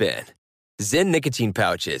for a spin. Zyn nicotine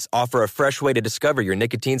pouches offer a fresh way to discover your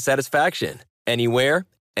nicotine satisfaction. Anywhere,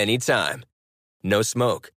 anytime. No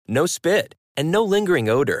smoke, no spit, and no lingering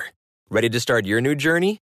odor. Ready to start your new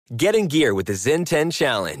journey? Get in gear with the Zyn 10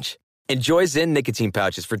 Challenge. Enjoy Zyn nicotine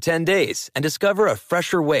pouches for 10 days and discover a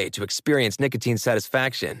fresher way to experience nicotine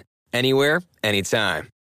satisfaction. Anywhere, anytime.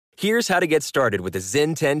 Here's how to get started with the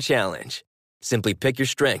Zyn 10 Challenge. Simply pick your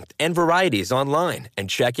strength and varieties online and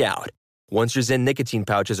check out. Once your Zyn nicotine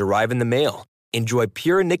pouches arrive in the mail, enjoy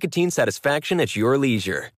pure nicotine satisfaction at your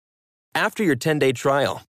leisure. After your 10-day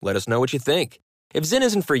trial, let us know what you think. If Zyn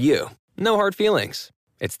isn't for you, no hard feelings.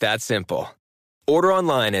 It's that simple. Order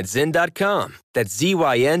online at Zyn.com, that's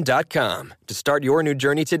ZYN.com, to start your new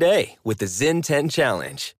journey today with the Zyn 10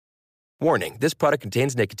 Challenge. Warning, this product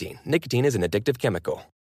contains nicotine. Nicotine is an addictive chemical.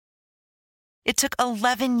 It took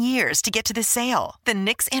 11 years to get to this sale. The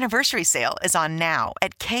Knix Anniversary Sale is on now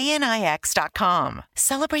at KNIX.com.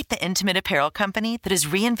 Celebrate the intimate apparel company that has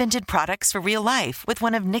reinvented products for real life with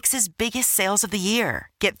one of Knix's biggest sales of the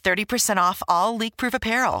year. Get 30% off all leak-proof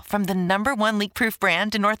apparel from the #1 leak-proof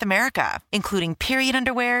brand in North America, including period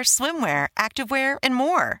underwear, swimwear, activewear, and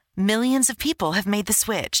more. Millions of people have made the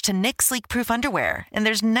switch to Knix leak-proof underwear, and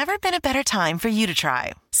there's never been a better time for you to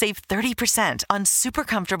try. Save 30% on super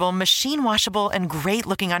comfortable, machine-washable, and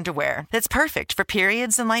great-looking underwear that's perfect for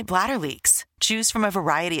periods and light bladder leaks. Choose from a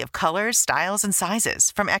variety of colors, styles, and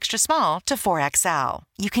sizes, from extra small to 4XL.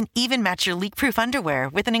 You can even match your leak-proof underwear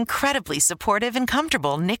with an incredibly supportive and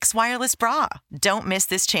comfortable Knix wireless bra. Don't miss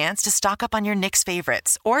this chance to stock up on your Knix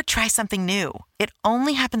favorites or try something new. It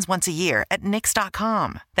only happens once a year at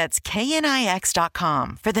Knix.com. That's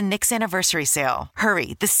KNIX.com for the Knix Anniversary Sale.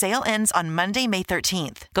 Hurry, the sale ends on Monday, May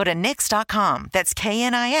 13th. Go to Knix.com. That's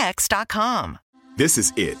KNIX.com. This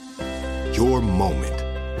is it. Your moment.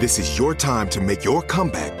 This is your time to make your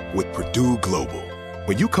comeback with Purdue Global.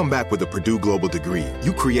 When you come back with a Purdue Global degree,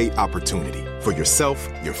 you create opportunity for yourself,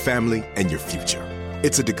 your family, and your future.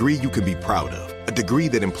 It's a degree you can be proud of, a degree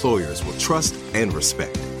that employers will trust and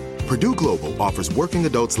respect. Purdue Global offers working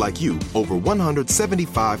adults like you over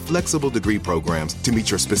 175 flexible degree programs to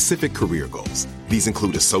meet your specific career goals. These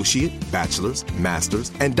include associate, bachelor's,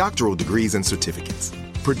 master's, and doctoral degrees and certificates.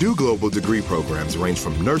 Purdue Global degree programs range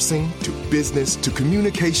from nursing to business to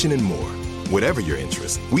communication and more. Whatever your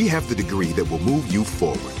interest, we have the degree that will move you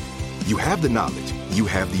forward. You have the knowledge, you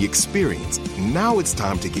have the experience. Now it's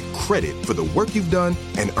time to get credit for the work you've done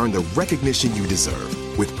and earn the recognition you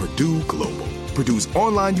deserve with Purdue Global, Purdue's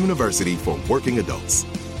online university for working adults.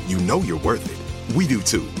 You know you're worth it. We do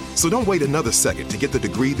too. So don't wait another second to get the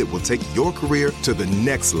degree that will take your career to the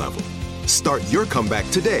next level. Start your comeback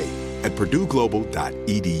today at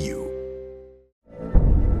purdueglobal.edu.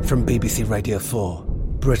 From BBC Radio 4,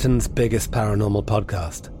 Britain's biggest paranormal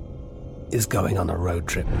podcast is going on a road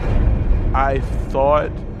trip. I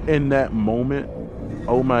thought in that moment,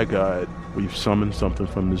 oh my God, we've summoned something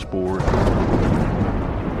from this board.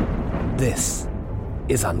 This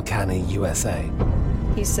is Uncanny USA.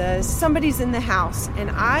 He says, somebody's in the house,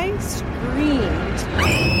 and I screamed.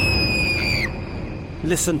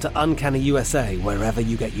 Listen to Uncanny USA wherever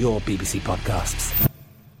you get your BBC podcasts,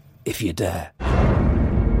 if you dare.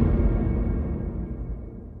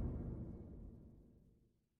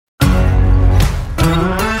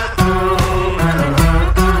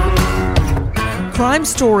 Crime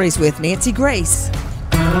Stories with Nancy Grace.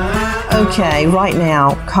 Okay, right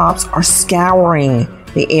now, cops are scouring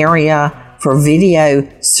the area for video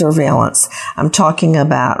surveillance. I'm talking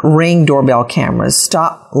about Ring doorbell cameras,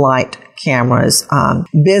 stoplight cameras,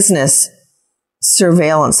 business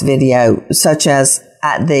surveillance video, such as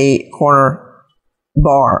at the corner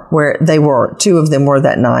bar where they were. Two of them were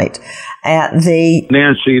that night. At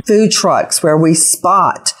the food trucks where we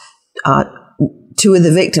spot two of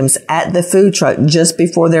the victims at the food truck just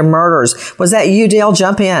before their murders. Was that you, Dale?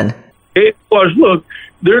 Jump in. It was. Look,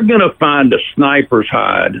 they're going to find a sniper's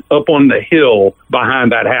hide up on the hill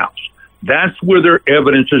behind that house. That's where their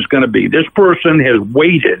evidence is going to be. This person has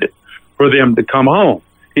waited for them to come home.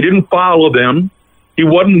 He didn't follow them. He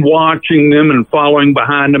wasn't watching them and following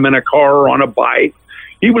behind them in a car or on a bike.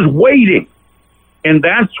 He was waiting. And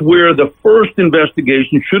that's where the first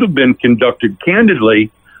investigation should have been conducted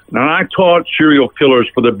candidly. Now, I taught serial killers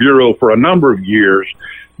for the Bureau for a number of years.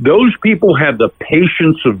 Those people have the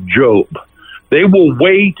patience of Job. They will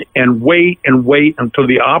wait and wait and wait until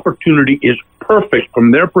the opportunity is perfect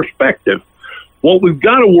from their perspective. What we've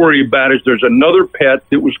got to worry about is there's another pet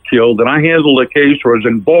that was killed, and I handled a case or was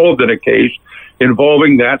involved in a case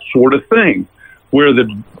involving that sort of thing, where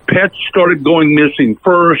the pets started going missing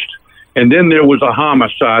first, and then there was a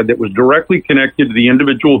homicide that was directly connected to the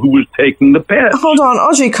individual who was taking the pet. Hold on.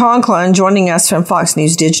 Audrey Conklin, joining us from Fox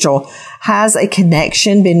News Digital. Has a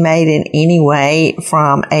connection been made in any way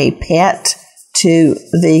from a pet to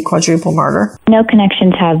the quadruple murder? No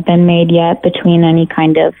connections have been made yet between any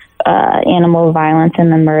kind of animal violence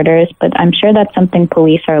and the murders, but I'm sure that's something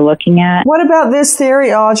police are looking at. What about this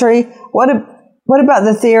theory, Audrey? What about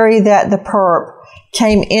the theory that the perp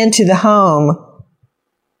came into the home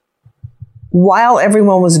while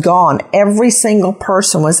everyone was gone? Every single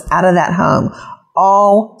person was out of that home.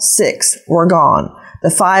 All 6 were gone.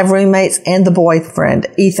 The 5 roommates and the boyfriend,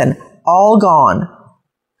 Ethan, all gone.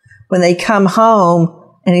 When they come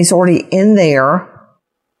home and he's already in there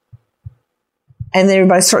and then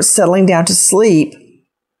everybody starts settling down to sleep,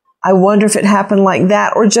 I wonder if it happened like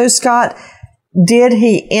that. Or Joe Scott, did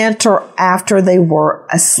he enter after they were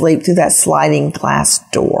asleep through that sliding glass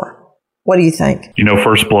door? What do you think?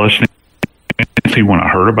 First blush, Nancy, when I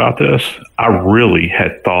heard about this, I really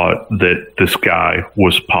had thought that this guy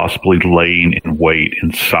was possibly laying in wait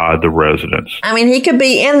inside the residence. I mean, he could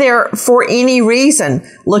be in there for any reason,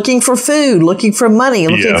 looking for food, looking for money,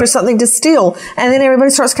 looking for something to steal, and then everybody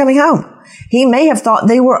starts coming home. He may have thought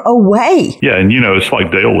they were away. Yeah, and it's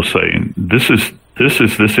like Dale was saying, this is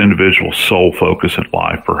this individual's sole focus in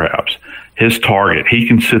life, perhaps. His target, he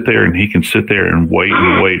can sit there and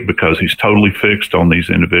wait because he's totally fixed on these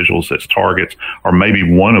individuals as targets, or maybe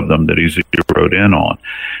one of them that he's zeroed in on.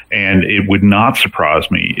 And it would not surprise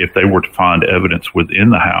me if they were to find evidence within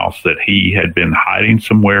the house that he had been hiding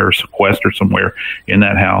somewhere or sequestered somewhere in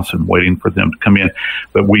that house and waiting for them to come in.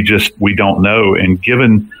 But we don't know. And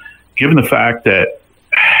given the fact that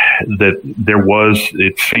there was,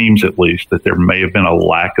 it seems at least, that there may have been a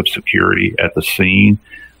lack of security at the scene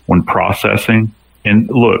when processing. And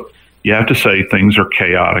look, you have to say things are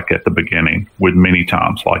chaotic at the beginning with many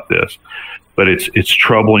times like this. But it's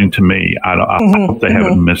troubling to me. I hope they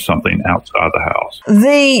haven't missed something outside the house.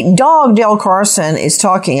 The dog, Dale Carson, is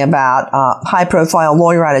talking about a high-profile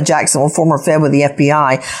lawyer out of Jacksonville, former Fed with the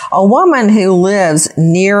FBI, a woman who lives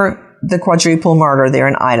near the quadruple murder there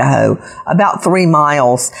in Idaho, about 3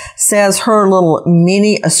 miles, says her little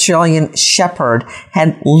mini Australian shepherd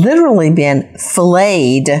had literally been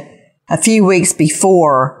filleted a few weeks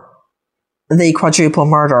before the quadruple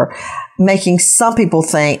murder, making some people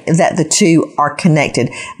think that the two are connected.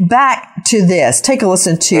 Back to this. Take a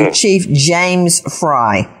listen to Chief James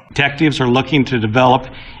Fry. Detectives are looking to develop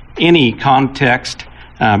any content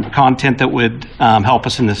that would help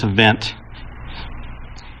us in this event.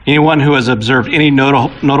 Anyone who has observed any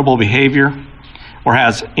notable behavior or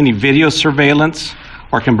has any video surveillance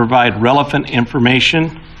or can provide relevant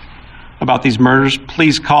information about these murders,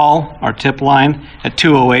 please call our tip line at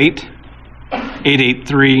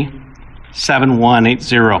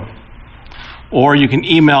 208-883-7180. Or you can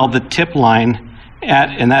email the tip line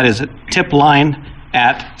and that is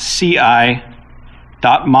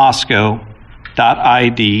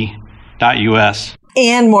tipline@ci.moscow.id.us.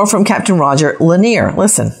 And more from Captain Roger Lanier.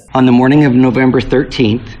 Listen. On the morning of November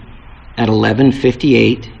 13th at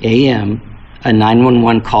 11:58 a.m., a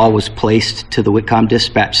 911 call was placed to the Whitcomb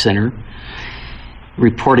Dispatch Center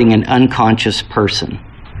reporting an unconscious person.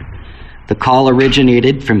 The call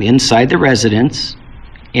originated from inside the residence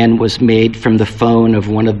and was made from the phone of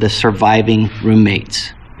one of the surviving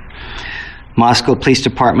roommates. Moscow Police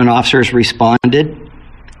Department officers responded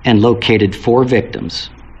and located 4 victims,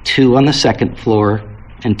 2 on the 2nd floor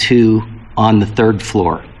and 2 on the 3rd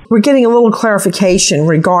floor. We're getting a little clarification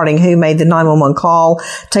regarding who made the 911 call.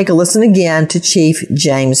 Take a listen again to Chief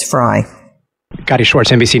James Fry. Gotti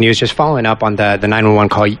Schwartz, NBC News. Just following up on the 911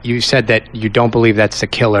 call, you said that you don't believe that's the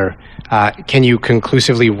killer. Can you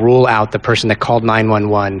conclusively rule out the person that called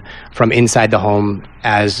 911 from inside the home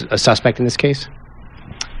as a suspect in this case?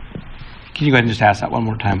 Can you go ahead and just ask that one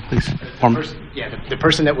more time, please? The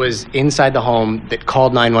person that was inside the home that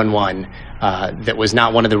called 911 that was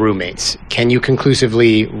not one of the roommates. Can you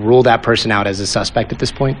conclusively rule that person out as a suspect at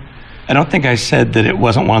this point? I don't think I said that it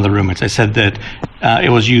wasn't one of the roommates. I said that it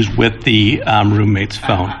was used with the roommate's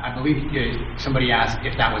phone. I believe somebody asked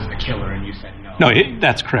if that was the killer, and you said no. No,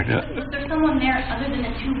 that's correct. Was there someone there other than the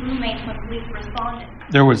 2 roommates when police responded?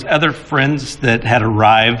 There was other friends that had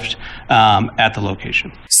arrived at the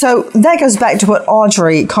location. So that goes back to what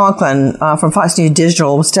Audrey Conklin from Fox News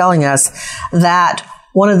Digital was telling us, that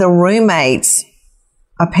one of the roommates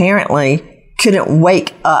apparently couldn't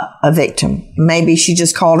wake up a victim. Maybe she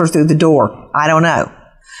just called her through the door. I don't know.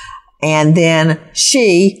 And then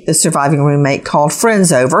she, the surviving roommate, called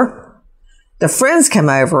friends over. The friends come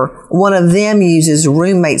over. One of them uses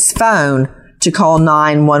roommate's phone to call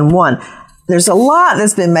 911. There's a lot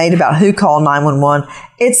that's been made about who called 911.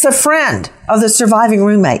 It's a friend of the surviving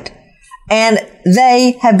roommate. And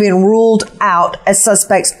they have been ruled out as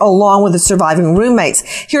suspects along with the surviving roommates.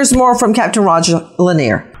 Here's more from Captain Roger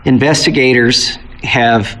Lanier. Investigators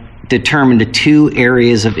have determined 2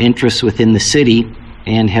 areas of interest within the city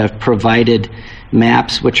and have provided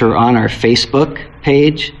maps which are on our Facebook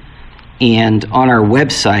page and on our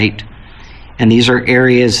website. And these are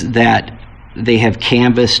areas that they have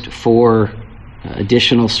canvassed for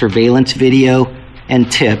additional surveillance video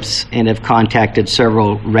and tips and have contacted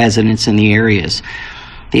several residents in the areas.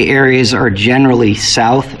 The areas are generally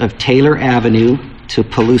south of Taylor Avenue to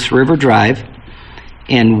Palouse River Drive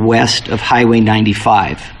and west of Highway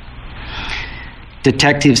 95.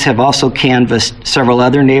 Detectives have also canvassed several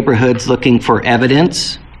other neighborhoods looking for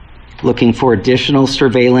evidence, looking for additional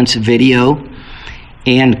surveillance video,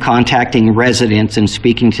 and contacting residents and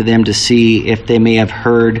speaking to them to see if they may have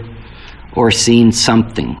heard or seen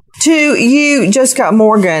something. To you, Joe Scott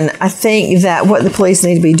Morgan, I think that what the police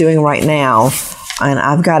need to be doing right now, and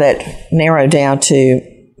I've got it narrowed down to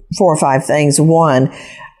 4 or 5 things. 1,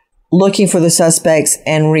 looking for the suspects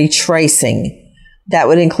and retracing. That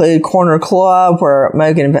would include Corner Club, where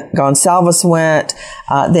Mogan Gonsalves went,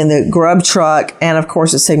 then the Grub Truck, and of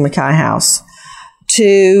course the Sigma Chi house.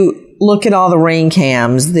 2, look at all the ring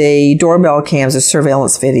cams, the doorbell cams, the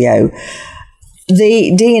surveillance video.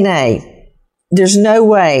 The DNA. There's no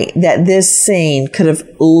way that this scene could have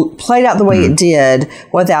played out the way it did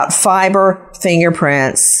without fiber,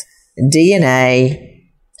 fingerprints, DNA,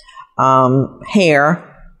 hair.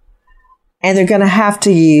 And they're going to have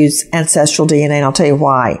to use ancestral DNA, and I'll tell you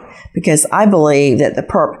why. Because I believe that the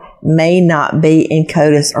perp may not be in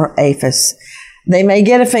CODIS or APHIS. They may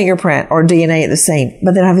get a fingerprint or DNA at the scene,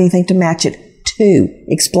 but they don't have anything to match it to.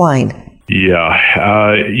 Explain. Yeah,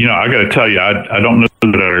 I got to tell you, I don't know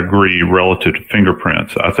that I agree relative to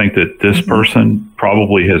fingerprints. I think that this person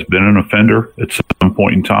probably has been an offender at some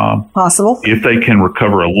point in time. Possible. If they can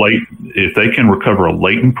recover a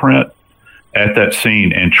latent print at that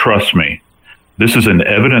scene, and trust me, this is an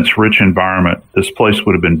evidence-rich environment. This place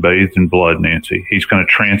would have been bathed in blood, Nancy. He's going to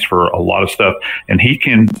transfer a lot of stuff, and he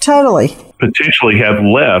can totally potentially have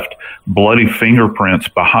left bloody fingerprints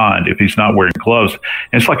behind if he's not wearing gloves.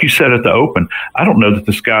 And it's like you said at the open, I don't know that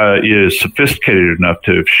this guy is sophisticated enough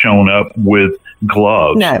to have shown up with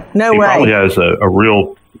gloves. No he way. He probably has a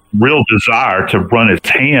real desire to run his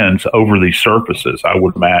hands over these surfaces, I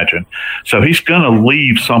would imagine. So he's going to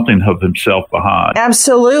leave something of himself behind.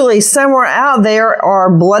 Absolutely. Somewhere out there are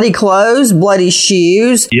bloody clothes, bloody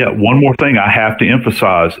shoes. Yeah, one more thing I have to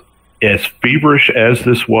emphasize. As feverish as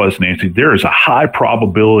this was, Nancy, there is a high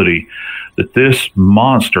probability that this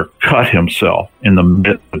monster cut himself in the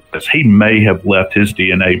midst of this. He may have left his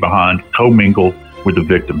DNA behind, commingled with the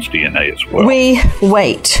victim's DNA as well. We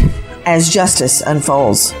wait as justice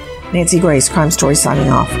unfolds. Nancy Grace, Crime Story, signing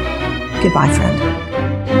off. Goodbye, friend.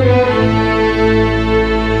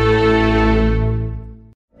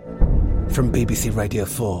 From BBC Radio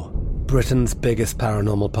 4, Britain's biggest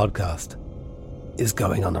paranormal podcast is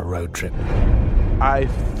going on a road trip. I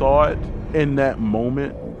thought in that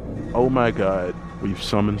moment, oh my God, we've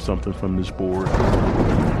summoned something from this board.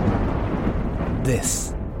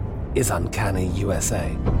 This is Uncanny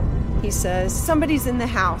USA. He says, somebody's in the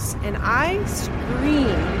house, and I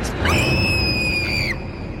screamed.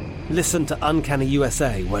 Listen to Uncanny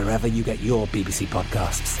USA wherever you get your BBC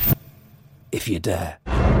podcasts, if you dare.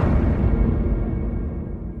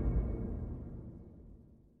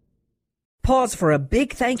 Pause for a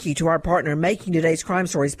big thank you to our partner making today's crime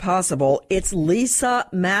stories possible. It's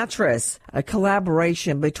Leesa Mattress, a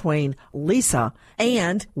collaboration between Leesa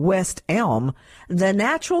and West Elm. The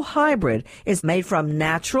natural hybrid is made from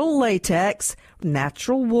natural latex,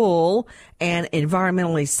 natural wool, and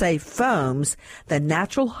environmentally safe foams. The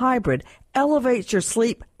natural hybrid elevates your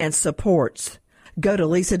sleep and supports. Go to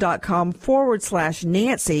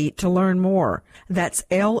leesa.com/Nancy to learn more. That's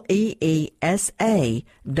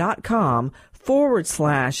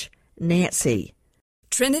LEESA.com/Nancy.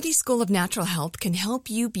 Trinity School of Natural Health can help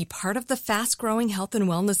you be part of the fast-growing health and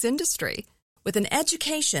wellness industry. With an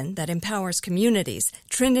education that empowers communities,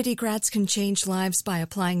 Trinity grads can change lives by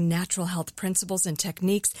applying natural health principles and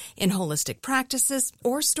techniques in holistic practices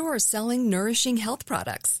or stores selling nourishing health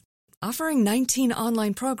products. Offering 19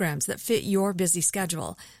 online programs that fit your busy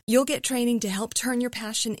schedule, you'll get training to help turn your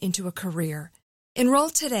passion into a career. Enroll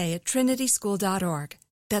today at trinityschool.org.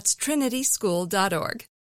 That's trinityschool.org.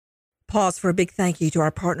 Pause for a big thank you to our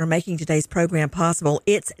partner making today's program possible.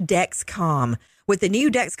 It's Dexcom. With the new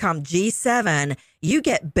Dexcom G7, you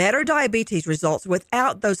get better diabetes results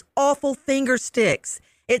without those awful finger sticks.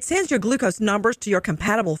 It sends your glucose numbers to your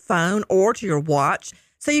compatible phone or to your watch,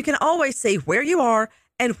 so you can always see where you are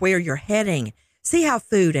and where you're heading. See how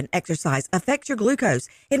food and exercise affect your glucose.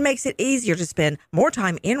 It makes it easier to spend more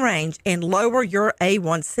time in range and lower your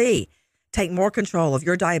A1C. Take more control of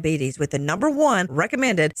your diabetes with the #1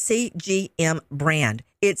 recommended CGM brand.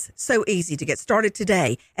 It's so easy to get started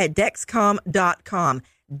today at Dexcom.com.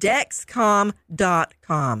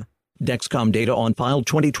 Dexcom.com. Dexcom data on file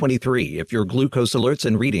 2023. If your glucose alerts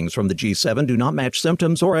and readings from the G7 do not match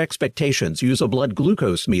symptoms or expectations, use a blood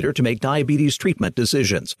glucose meter to make diabetes treatment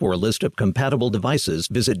decisions. For a list of compatible devices,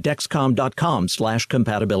 visit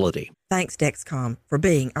Dexcom.com/compatibility. Thanks, Dexcom, for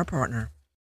being our partner.